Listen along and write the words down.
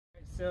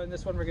So in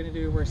this one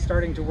we're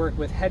starting to work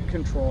with head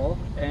control,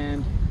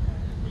 and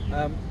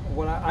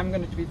what I'm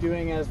going to be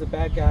doing as the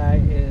bad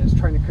guy is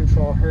trying to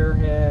control her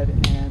head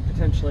and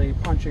potentially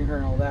punching her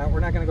and all that. We're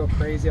not going to go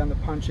crazy on the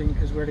punching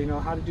because we already know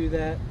how to do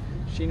that.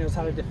 She knows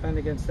how to defend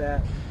against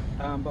that,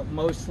 but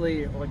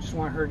mostly I just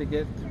want her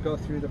to go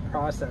through the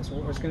process.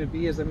 What it's going to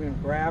be is I'm going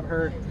to grab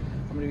her,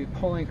 I'm going to be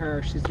pulling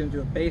her, she's going to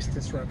do a base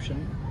disruption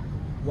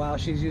while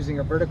she's using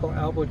a vertical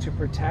elbow to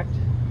protect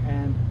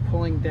and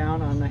pulling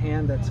down on the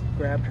hand that's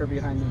grabbed her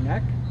behind the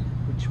neck,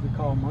 which we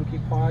call monkey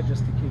paw,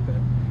 just to keep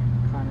it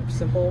kind of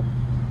simple.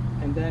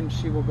 And then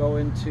she will go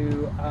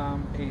into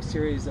a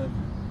series of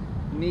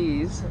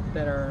knees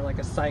that are like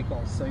a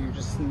cycle. So you're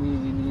just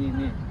knee, knee,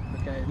 knee.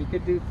 Okay, you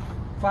could do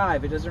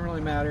 5, it doesn't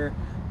really matter.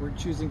 We're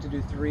choosing to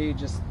do 3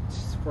 just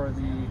for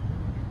the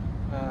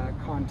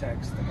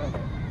context.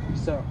 Okay,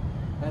 so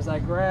as I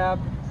grab,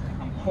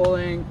 I'm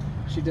pulling,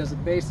 she does a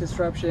base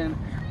disruption,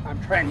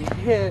 I'm trying to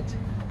hit.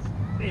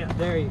 Yeah,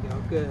 there you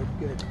go, good,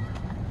 good.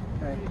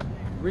 Okay,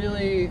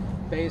 really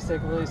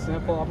basic, really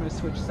simple. I'm gonna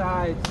switch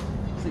sides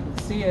so you can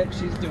see it.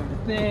 She's doing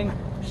the thing.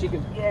 She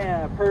can,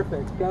 yeah,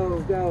 perfect,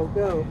 go, go,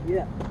 go,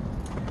 yeah.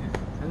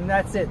 And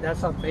that's it.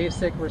 That's a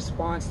basic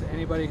response to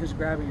anybody who's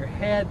grabbing your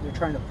head. They're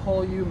trying to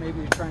pull you, maybe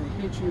they're trying to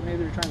hit you,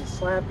 maybe they're trying to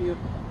slap you.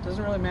 It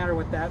doesn't really matter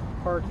what that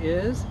part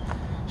is.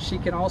 She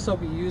can also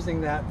be using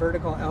that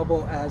vertical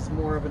elbow as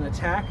more of an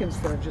attack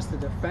instead of just a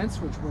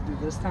defense, which we'll do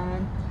this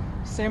time.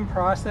 Same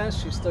process,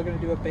 she's still going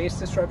to do a base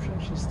disruption,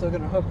 she's still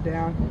going to hook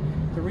down.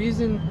 The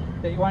reason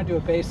that you want to do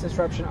a base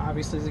disruption,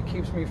 obviously, is it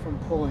keeps me from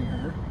pulling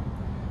her.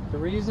 The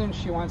reason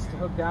she wants to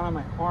hook down on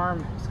my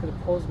arm is because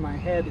it pulls my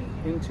head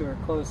into her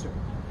closer.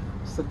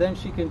 So then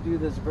she can do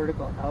this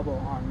vertical elbow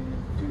on me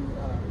and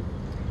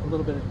do a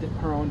little bit of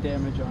her own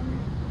damage on me.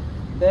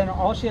 Then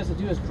all she has to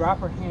do is drop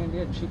her hand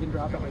in. She can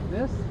drop it like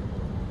this,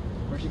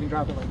 or she can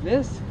drop it like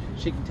this.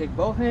 She can take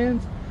both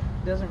hands,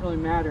 it doesn't really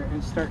matter,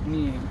 and start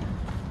kneeing.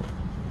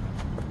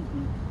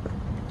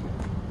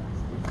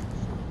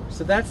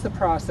 So that's the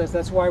process.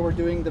 That's why we're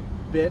doing the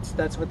bits.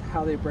 That's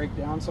how they break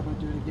down. So I'm going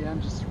to do it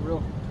again, just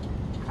real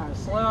kind of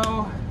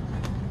slow.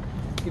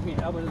 Give me an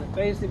elbow to the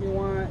face if you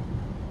want.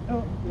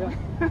 Oh, yeah.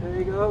 There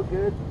you go.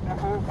 Good.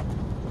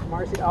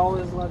 Marcy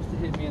always loves to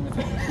hit me in the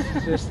face.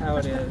 It's just how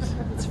it is.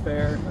 It's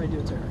fair. I do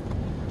it to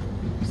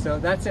her. So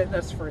that's it.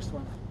 That's the first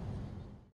one.